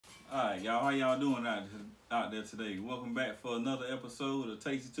Alright, y'all, how y'all doing out there today? Welcome back for another episode of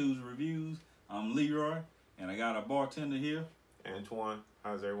Tasty Tuesday Reviews. I'm Leroy, and I got a bartender here. Antwan,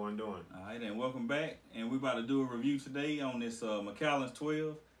 how's everyone doing? Alright, and welcome back. And we're about to do a review today on this Macallan's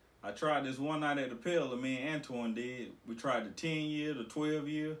 12. I tried this one night at the Pale, me and Antwan did. We tried the 10 year, the 12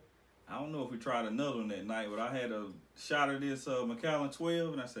 year. I don't know if we tried another one that night, but I had a shot of this Macallan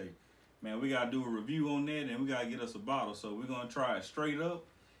 12, and I say, man, we got to do a review on that, and we got to get us a bottle. So we're going to try it straight up.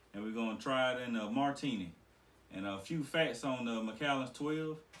 And we're going to try it in a martini. And a few facts on the Macallan's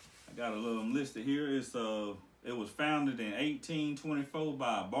 12. I got a little listed here. It was founded in 1824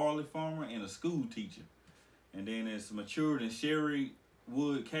 by a barley farmer and a school teacher. And then it's matured in sherry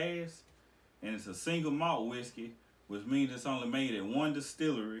wood cask. And it's a single malt whiskey, which means it's only made at one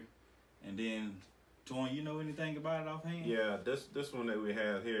distillery. And then, Twan, you know anything about it offhand? Yeah, this one that we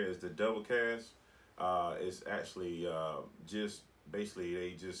have here is the doublecast. It's actually just... Basically,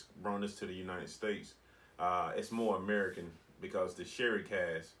 they just brought this to the United States. It's more American because the sherry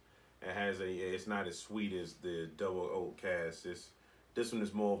cask, it's not as sweet as the double oak cask. This one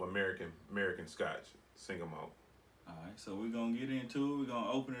is more of American Scotch, single malt. All right, so we're gonna get into it. We're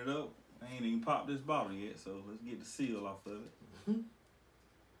gonna open it up. I ain't even popped this bottle yet, so let's get the seal off of it. Mm-hmm.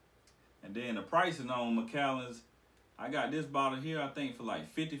 And then the pricing on Macallan's, I got this bottle here, I think for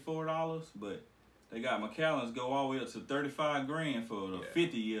like $54, but they got Macallan's go all the way up to $35,000 for the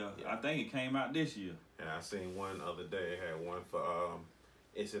 50 year. Yeah. I think it came out this year. Yeah, I seen one other day. It had one for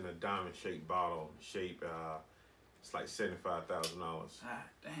it's in a diamond shaped bottle shape. It's like $75,000. Ah,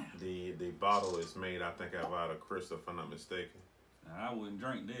 damn. The bottle is made, I think, out of crystal, if I'm not mistaken. Now, I wouldn't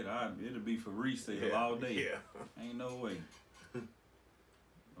drink that. It'll be for resale all day. Yeah. Ain't no way.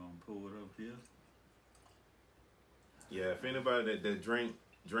 Gonna pull it up here. Yeah, if anybody that drink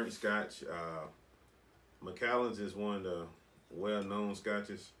Scotch. Macallan's is one of the well-known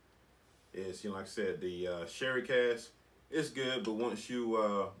scotches. It's, like I said, the sherry cask. It's good, but once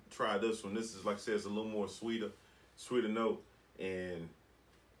you try this one, this is, like I said, it's a little more sweeter note, and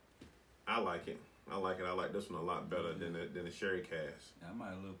I like it. I like this one a lot better than the sherry cask. I might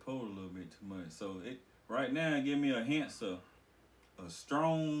have pulled a little bit too much. So right now, give me a hint of a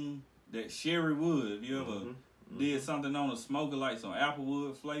strong that sherry wood. If you ever did something on a smoker like some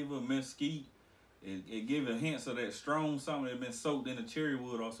applewood flavor, mesquite. It gives a hint of that strong something that been soaked in the cherry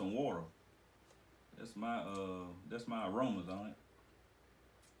wood or some water. That's my aromas on it.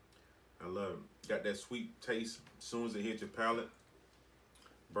 I love it. Got that sweet taste as soon as it hits your palate.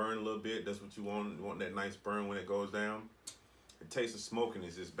 Burn a little bit. That's what you want. You want that nice burn when it goes down. The taste of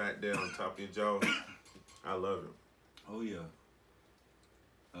smokiness is back there on top of your jaw. I love it. Oh yeah.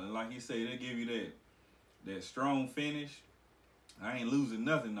 Like you say, they give you that strong finish. I ain't losing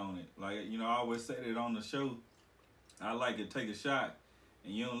nothing on it. Like, I always say that on the show. I like to take a shot,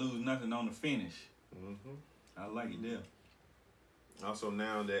 and you don't lose nothing on the finish. Mm-hmm. I like it there. Also,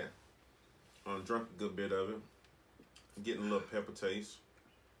 now that I'm drunk a good bit of it, I'm getting a little pepper taste.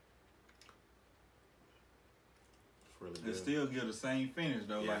 It's really good. It still give the same finish,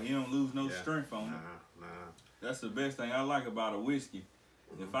 though. Yeah. Like, you don't lose no strength on it. Nah. That's the best thing I like about a whiskey.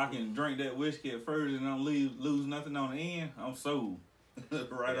 If I can drink that whiskey at first and don't lose nothing on the end, I'm sold. Off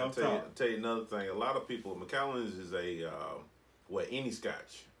top. I'll tell you another thing. A lot of people, Macallan's is any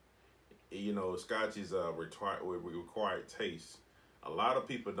Scotch. Scotch is a required taste. A lot of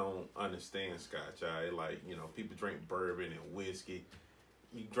people don't understand Scotch. People drink bourbon and whiskey.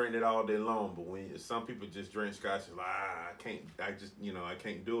 You drink it all day long, but when some people just drink Scotch, it's like, I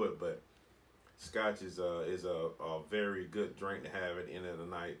can't do it, but Scotch is a very good drink to have at the end of the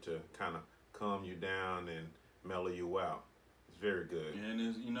night to kind of calm you down and mellow you out. It's very good. And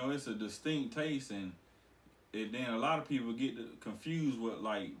it's a distinct taste, and then a lot of people get confused with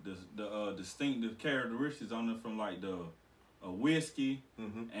like the distinctive characteristics on it from like a whiskey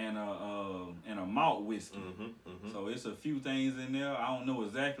and a malt whiskey. So it's a few things in there. I don't know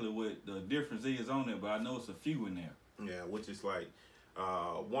exactly what the difference is on it, but I know it's a few in there. Yeah, which is like.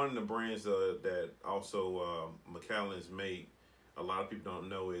 One of the brands that also Macallan's made, a lot of people don't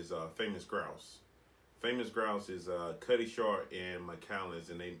know, is Famous Grouse. Famous Grouse is Cuddy Short and Macallan's,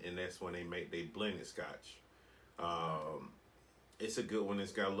 and that's when they blended Scotch. It's a good one.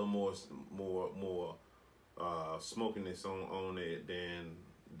 It's got a little more smokiness on it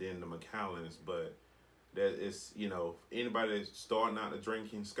than the Macallan's, but that is anybody that's starting out to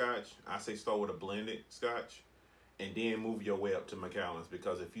drinking Scotch, I say start with a blended Scotch. And then move your way up to Macallan's,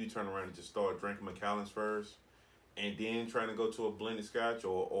 because if you turn around and just start drinking Macallan's first, and then trying to go to a blended Scotch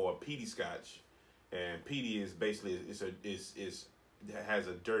or a peaty Scotch, and peaty is basically it has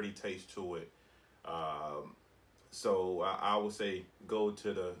a dirty taste to it. So I would say go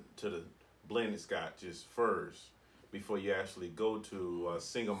to the blended scotches first before you actually go to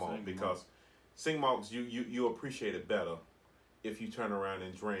single malt, because single malts you appreciate it better if you turn around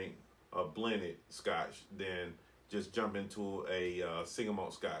and drink a blended scotch than just jump into a single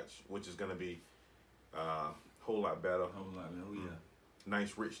malt scotch, which is going to be a whole lot better. Oh yeah.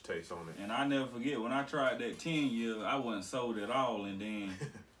 Nice rich taste on it. And I never forget when I tried that 10-year, I wasn't sold at all, and then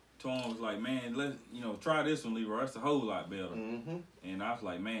Tom was like, "Man, let's try this one, Leroy. That's a whole lot better." Mm-hmm. And I was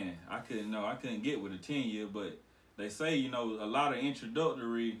like, "Man, I couldn't get with a 10-year, but they say a lot of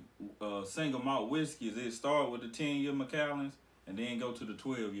introductory single malt whiskeys, it start with the 10-year Macallans and then go to the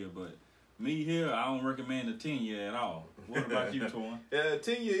 12-year. But me here, I don't recommend the 10-year at all. What about you, Torn?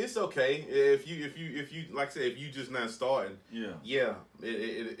 10-year, it's okay if you like I said, if you just not starting. Yeah,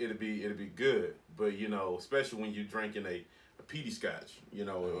 it'll be good. But especially when you're drinking a peaty scotch.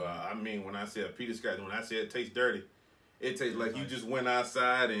 I mean, when I say a peaty scotch, when I say it tastes dirty, it tastes like you just went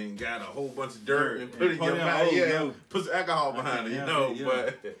outside and got a whole bunch of dirt and put it in your mouth. Put some alcohol behind it,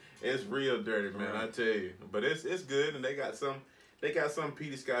 But it's real dirty, man. Right. I tell you. But it's good, and they got some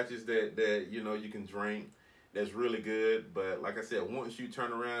peaty scotches that you can drink. That's really good. But like I said, once you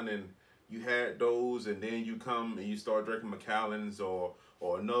turn around and you had those, and then you come and you start drinking Macallans or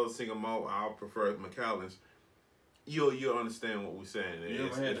another single malt, I'll prefer Macallans. You'll understand what we're saying. You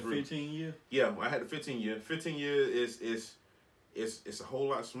ever had the 15-year? Yeah, I had the 15-year. 15-year is a whole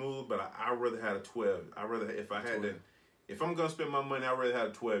lot smooth, but I rather had a 12. If I'm gonna spend my money, I'd rather have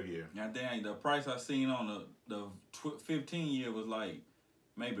a 12-year. Now, dang, the price I seen on the 15-year was like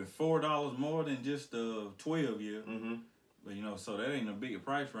maybe $4 more than just the 12-year. Mm-hmm. But so that ain't a big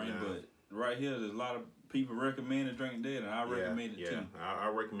price range. Nah. But right here, there's a lot of people recommend to drink that, and I recommend it too. I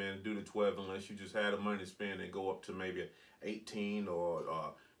recommend do the 12 unless you just had the money to spend and go up to maybe 18 or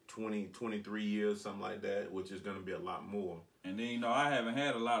 20, 23 years, something like that, which is going to be a lot more. And then I haven't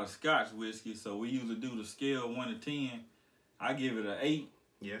had a lot of Scotch whiskey, so we usually do the scale 1 to 10. I give it an 8.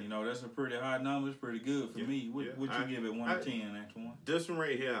 Yeah. That's a pretty high number. It's pretty good for me. What you give it 1 to 10, Antwan? This one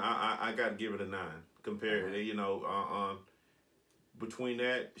right here, I got to give it a 9. Compared to, between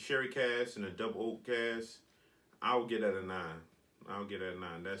that sherry cask and the double oak cask, I'll get at a 9.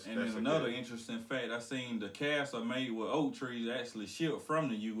 That's another interesting fact. I seen the casks are made with oak trees actually shipped from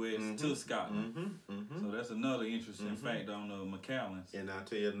the U.S. to Scotland. Mm-hmm. Mm-hmm. So that's another interesting fact on the Macallans. And I'll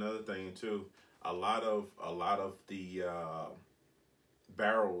tell you another thing too. A lot of the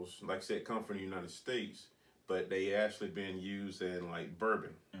barrels, like I said, come from the United States, but they actually been used in like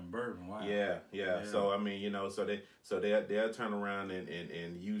bourbon. And bourbon, wow. Yeah. So I mean, so they'll turn around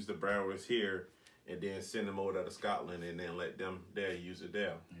and use the barrels here, and then send them over to Scotland, and then let them there use it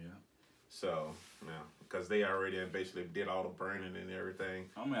there. Yeah. So now, because they already basically did all the burning and everything.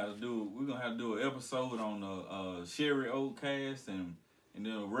 We're gonna have to do an episode on the sherry oak cask and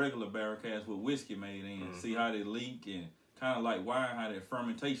then a regular barrel cask with whiskey made in. Mm-hmm. See how they leak and kind of like wine, how that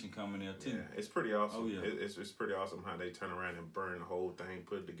fermentation come in there too. Yeah, it's pretty awesome. Oh yeah, it's pretty awesome how they turn around and burn the whole thing,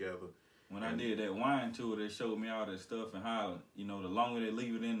 put it together. When I did that wine tour, they showed me all that stuff and how the longer they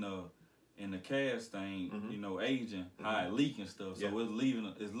leave it in the cask thing, aging, how it leak and stuff. So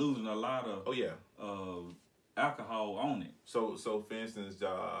it's losing a lot of alcohol on it. So for instance,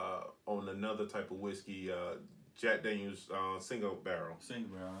 on another type of whiskey, Jack Daniel's single barrel.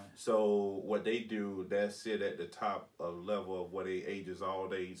 Right. So what they do, that's sit at the top of level of what they ages all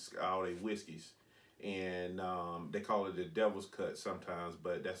they whiskeys, and they call it the devil's cut sometimes,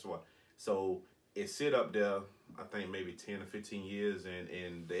 but that's what. So it sit up there, I think maybe 10 or 15 years, and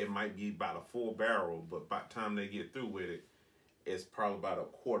it might be about a full barrel, but by the time they get through with it, it's probably about a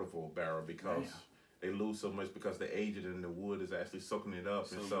quarter full barrel because they lose so much because they age it and the wood is actually soaking it up.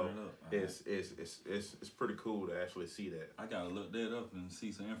 It's pretty cool to actually see that. I gotta look that up and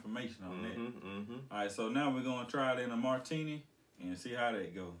see some information on that. Mm-hmm. All right, so now we're gonna try it in a martini and see how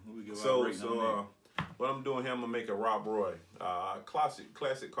that go. What I'm doing here, I'm gonna make a Rob Roy, classic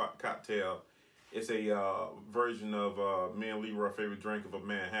cocktail. It's a version of me and Leroy's favorite drink of a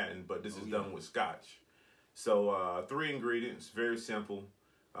Manhattan, but this is done with Scotch. So 3 ingredients, very simple.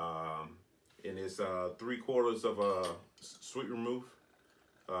 And it's 3/4 of sweet vermouth.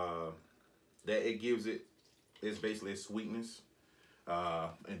 That it gives it's basically a sweetness.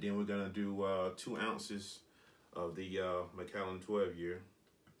 And then we're gonna do 2 ounces of the Macallan 12-year.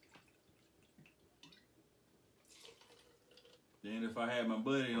 Then if I had my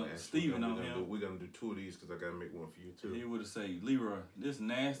buddy Steven on him, we're gonna do 2 of these because I gotta make one for you too. He would have said, "Leroy, this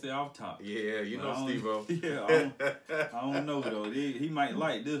nasty off top." Yeah, Steve-O. Yeah, I don't know though. He might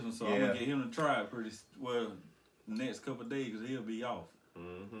like this one, so I'm gonna get him to try it pretty well the next couple of days because he'll be off.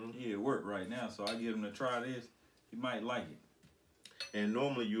 Mm-hmm. He at work right now, so I get him to try this. You might like it. And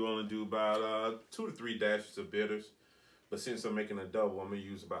normally you only do about 2 to 3 dashes of bitters. But since I'm making a double, I'm gonna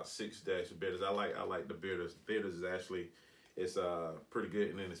use about 6 dashes of bitters. I like the bitters. Bitters is actually it's pretty good,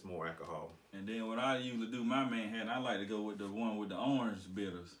 and then it's more alcohol. And then when I usually do my Manhattan, I like to go with the one with the orange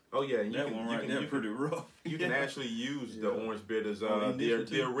bitters. Oh yeah, that one right there pretty rough. You can actually use the orange bitters.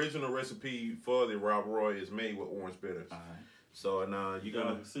 The original recipe for the Rob Roy is made with orange bitters. All right. So now you're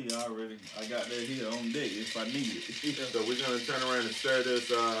gonna see already. I got that here on deck if I need it. So we're gonna turn around and stir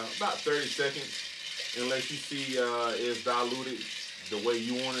this about 30 seconds, unless you see it's diluted the way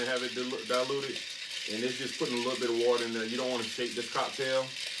you want to have it diluted. And it's just putting a little bit of water in there. You don't want to shake this cocktail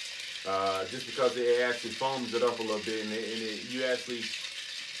just because it actually foams it up a little bit. And you actually,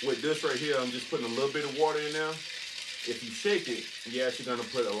 with this right here, I'm just putting a little bit of water in there. If you shake it, you're actually going to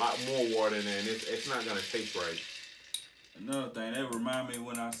put a lot more water in there, and it's not going to taste right. Another thing, that remind me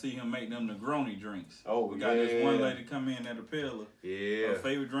when I see him make them Negroni drinks. Oh, we got this one lady come in at the pillar. Yeah. Her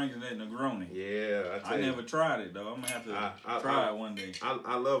favorite drink is that Negroni. Yeah, I never tried it though. I'm gonna have to try it one day.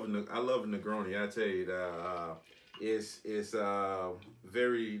 I love Negroni. I tell you that it's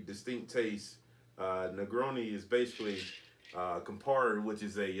very distinct taste. Negroni is basically Campari, which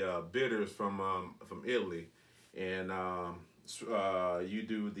is a bitters from Italy, and you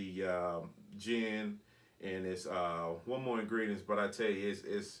do the gin. And it's one more ingredients, but I tell you,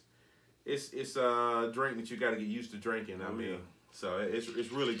 it's a drink that you got to get used to drinking. I mean, so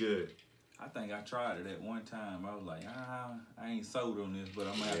it's really good. I think I tried it at one time. I was like, I ain't sold on this, but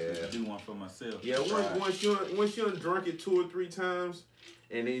I'm gonna have to do one for myself. Yeah, once you drunk it 2 or 3 times,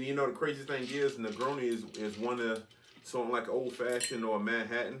 and then the crazy thing is Negroni is one of something like an old fashioned or a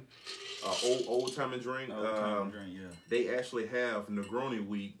Manhattan, old time drink. They actually have Negroni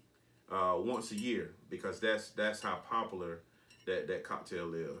week once a year because that's how popular that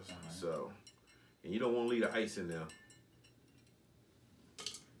cocktail is. Right. So, and you don't want to leave the ice in there.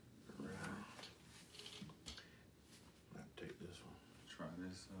 I'll take this one. Try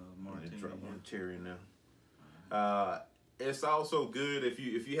this martini. Drop one cherry in there. It's also good if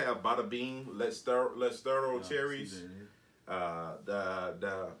you have bada bean. Let's stir cherries.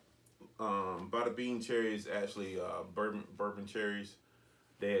 The bada bean cherries actually bourbon cherries.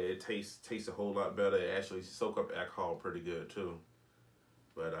 It tastes a whole lot better. It actually soak up alcohol pretty good too.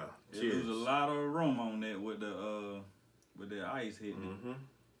 But cheers. There's a lot of aroma on that with the ice hitting. Mm-hmm.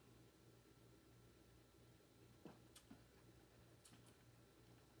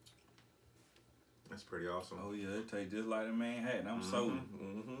 That's pretty awesome. Oh yeah, it tastes just like a Manhattan. I'm sold.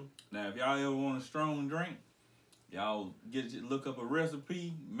 Mm-hmm. Now, if y'all ever want a strong drink, y'all look up a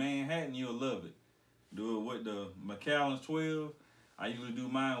recipe, Manhattan, you'll love it. Do it with the Macallan's 12. I usually do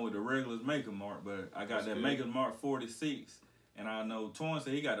mine with the regular's Maker Mark, but I got that Maker's Mark 46, and I know Torn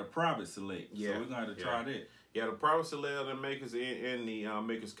said he got a private select, so we're gonna have to try that. Yeah, the private select of the Makers in the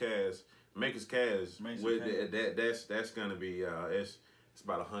Maker's Cast. That's gonna be it's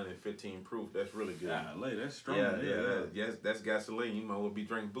about 115 proof. That's really good. That's strong. That's gasoline. You might well be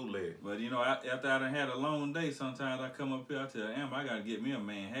drinking bootleg. But after I done had a long day, sometimes I come up here, I tell Amber I gotta get me a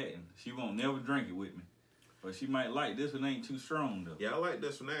Manhattan. She won't never drink it with me. But she might like this one. Ain't too strong though. Yeah, I like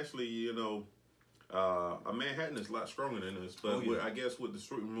this one actually. A Manhattan is a lot stronger than this, but I guess with the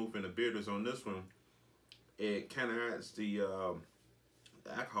sweet remove and the bitters on this one, it kind of adds the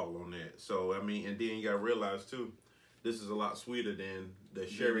alcohol on that. So I mean, and then you gotta realize too, this is a lot sweeter than the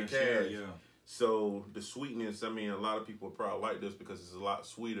Sherry Cash. Yeah. So the sweetness, I mean, a lot of people probably like this because it's a lot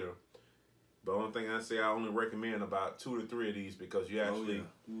sweeter. The only thing I say, I only recommend about 2 to 3 of these because you actually,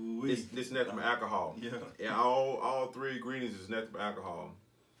 it's nothing but alcohol. Yeah. And all 3 ingredients is nothing but alcohol.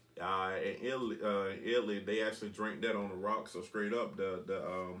 In Italy, they actually drink that on the rocks, so straight up the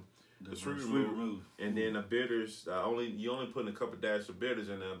sweet remove. And then the bitters, you only putting a couple dashes of bitters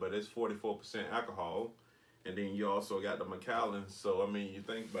in there, but it's 44% alcohol. And then you also got the Macallan. So I mean, you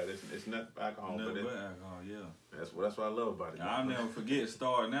think about it, it's nothing but alcohol. Alcohol, yeah. That's what I love about it. I'll never forget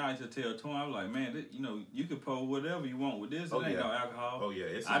starting out. I used to tell Tony, I was like, man, you can pour whatever you want with this. It ain't no alcohol. Oh yeah,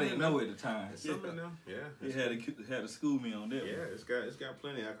 I didn't know at the time. It's something in there. Yeah, he had to school me on that. Yeah, it's got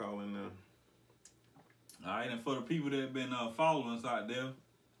plenty of alcohol in there. All right, and for the people that have been following us out there,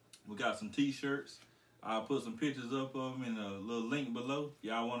 we got some T-shirts. I'll put some pictures up of them in a little link below. If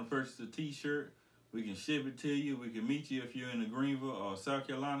y'all want to purchase a T-shirt, we can ship it to you. We can meet you if you're in the Greenville or South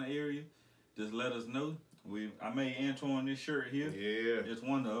Carolina area. Just let us know. I made Antwan this shirt here. Yeah. It's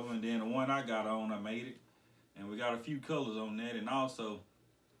one of them. And then the one I got on, I made it. And we got a few colors on that. And also,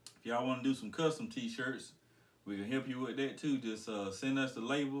 if y'all want to do some custom T-shirts, we can help you with that too. Just send us the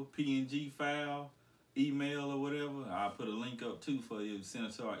label, PNG file, email or whatever. I'll put a link up too for you to send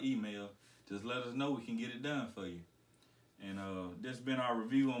it to our email. just let us know. We can get it done for you. And this has been our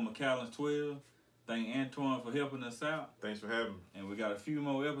review on Macallan's 12. Thank Antwan for helping us out. Thanks for having me. And we got a few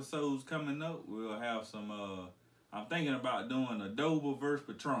more episodes coming up. We'll have some, I'm thinking about doing a Double versus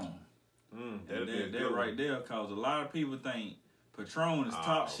Patron. That right there, because a lot of people think Patron is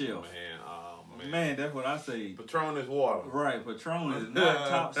top shelf. Man, that's what I say. Patron is water. Right, Patron is not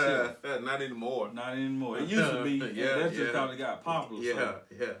top shelf. Not anymore. Not anymore. It used to be. That's just because it got popular.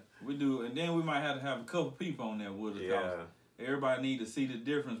 Yeah. We do, and then we might have to have a couple people on there with us. Yeah. Everybody need to see the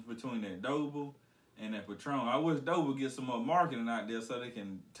difference between that Double and that Patron. I wish Double get some more marketing out there so they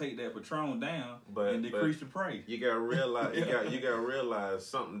can take that Patron down and decrease the price. You gotta realize, you gotta realize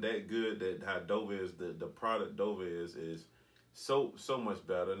something that good that how Dover is the product Dover is so much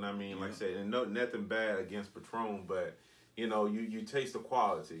better. And I mean, like I said, and nothing bad against Patron, but you know, you taste the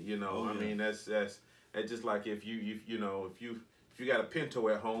quality. You know, I mean, that's just like if you got a Pinto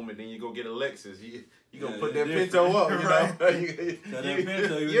at home and then you go get a Lexus, you gonna put that Pinto up, right? That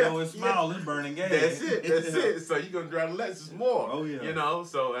Pinto, you know it's small, it's burning gas. That's it. So you gonna drive a Lexus more. Oh yeah. You know,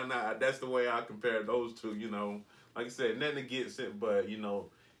 so and that's the way I compare those two. You know, like I said, nothing against it, but you know,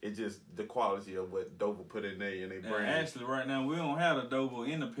 it's just the quality of what Dover put in there and they brand. Actually, right now we don't have a Dover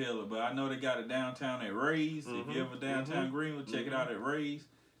in the pillar, but I know they got it downtown at Ray's. If you ever downtown Greenwood, check it out at Ray's.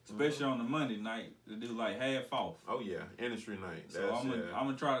 Especially on the Monday night, they do like half off. Oh yeah, industry night. So I'm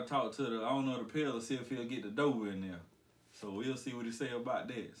gonna try to talk to the owner of the pillar, see if he'll get the Dover in there. So we'll see what he say about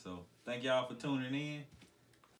that. So thank y'all for tuning in.